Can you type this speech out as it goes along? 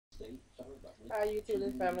Hi YouTube,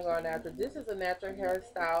 this family going natural. This is a natural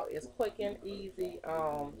hairstyle. It's quick and easy.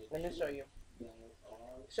 Let me show you.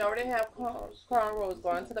 She already have cornrows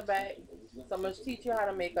going to the back. So I'm gonna teach you how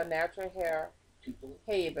to make a natural hair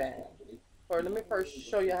hairband. Or let me first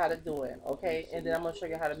show you how to do it, okay? And then I'm gonna show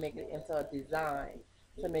you how to make it into a design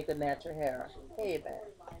to make a natural hair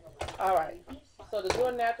hairband. All right. So to do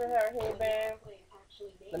a natural hair hairband,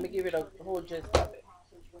 let me give you the whole gist of it.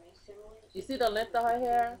 You see the length of her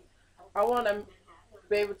hair? I want to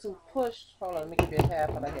be able to push. Hold on, let me give you half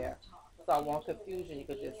of the hair. So I want confusion. You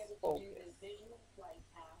could just focus.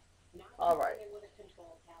 All right.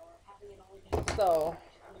 So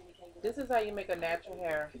this is how you make a natural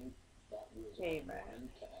hair hairband.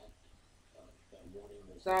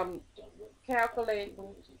 So I'm calculating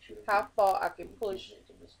how far I can push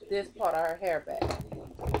this part of her hair back.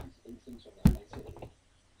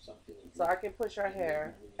 So I can push her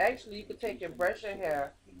hair. Actually, you could take and brush your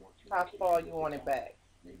hair how far you want it back.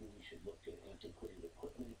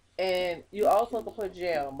 And you also can put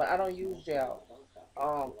gel, but I don't use gel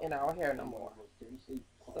in our hair no more.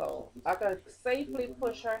 So I can safely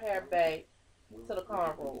push her hair back to the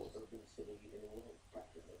cornrows.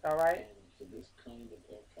 All right.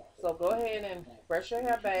 So go ahead and brush your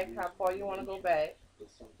hair back how far you want to go back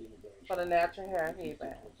for the natural hair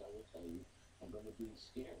hairband.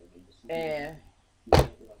 And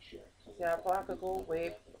see how far I could go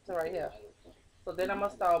way to right here. So then I'm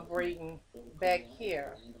gonna start braiding back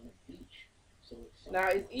here. Now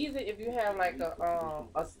it's easy if you have like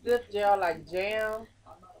a stiff gel like jam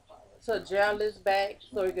to gel this back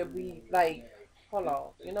so it could be like, hold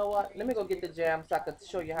on, you know what? Let me go get the jam so I could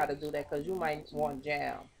show you how to do that because you might want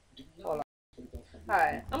jam. Hold on.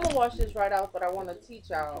 Hi, I'm gonna wash this right out, but I want to teach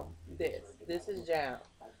y'all this. This is jam.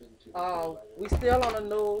 We still on a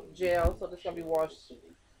new gel, so this is gonna be washed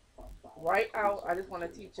right out. I just want to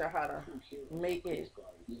teach you how to make it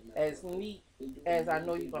as neat as I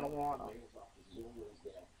know you're gonna want them.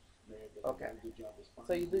 Okay.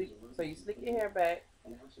 So you slick your hair back,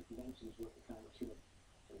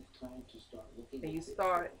 and you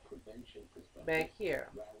start back here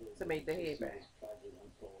to make the headband.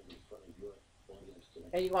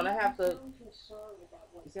 And you're gonna have to.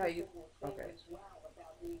 You see how you? Okay.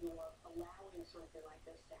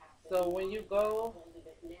 So when you go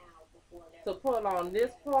to pull on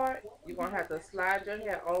this part, you're gonna have to slide your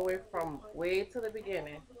hair all the way from way to the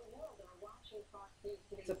beginning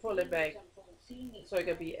to pull it back so it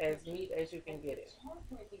can be as neat as you can get it.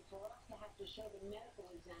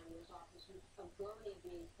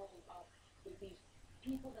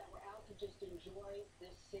 People that were out to just enjoy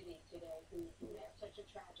this city today who had such a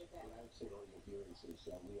tragic end. What I would say to all your viewers is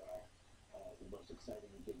we are the most exciting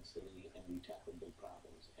big city and we tackle big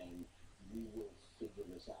problems and we will figure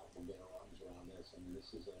this out. We'll get our arms around this and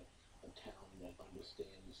this is a town that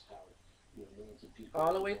understands how millions of people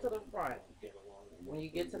all the way to the front. When you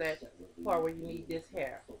get to that part where you need this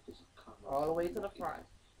hair, all the way to the front.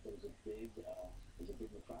 There's a big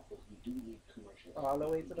metropolis. We do need commercial. All the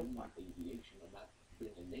way to the front.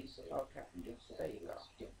 Okay. There you go.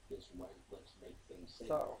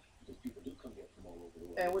 So,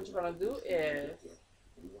 and what you're gonna do is,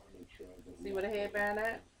 see where the headband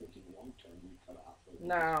at?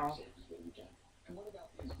 Now,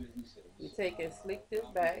 you take and slick this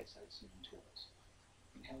back.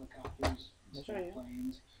 I'll show you.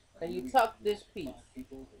 And you tuck this piece.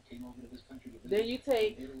 Then you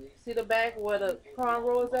take, see the back where the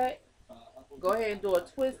cornrows at? Go ahead and do a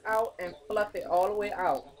twist out and fluff it all the way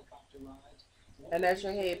out. And that's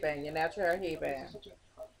your headband, your natural hair headband.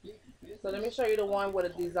 So let me show you the one with a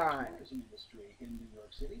design.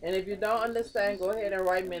 And if you don't understand, go ahead and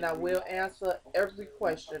write me and I will answer every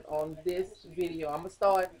question on this video. I'm going to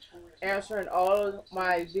start answering all of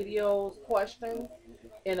my videos questions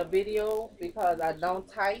in a video because I don't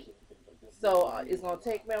type. So it's going to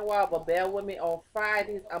take me a while, but bear with me. On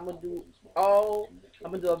Fridays, I'm going to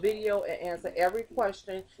do a video and answer every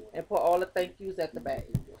question and put all the thank yous at the back.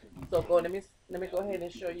 So let me go ahead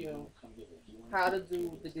and show you how to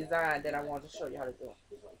do the design that I want to show you how to do.